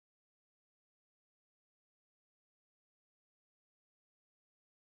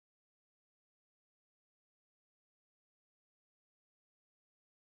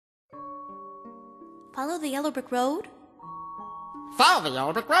Follow the yellow brick road? Follow the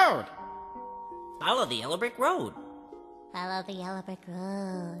yellow brick road. Follow the yellow brick road. Follow the yellow brick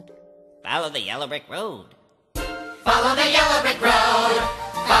road. Follow the yellow brick road. Follow the yellow brick road.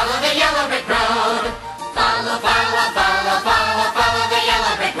 Follow the yellow brick road. Follow, follow, follow, follow, follow the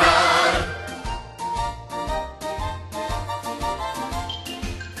yellow brick road.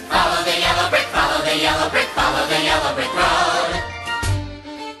 Follow the yellow brick, follow the yellow brick, follow the yellow brick road.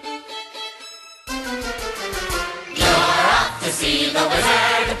 You're off to see the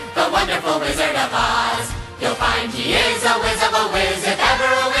wizard, the wonderful Wizard of Oz. You'll find he is a whiz of a whiz, if ever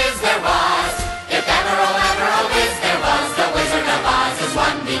a whiz there was. If ever, oh ever, a whiz there was, the Wizard of Oz is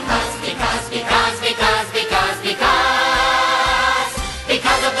one because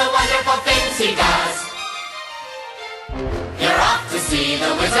of the wonderful things he does. You're off to see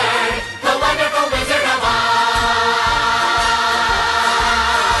the wizard.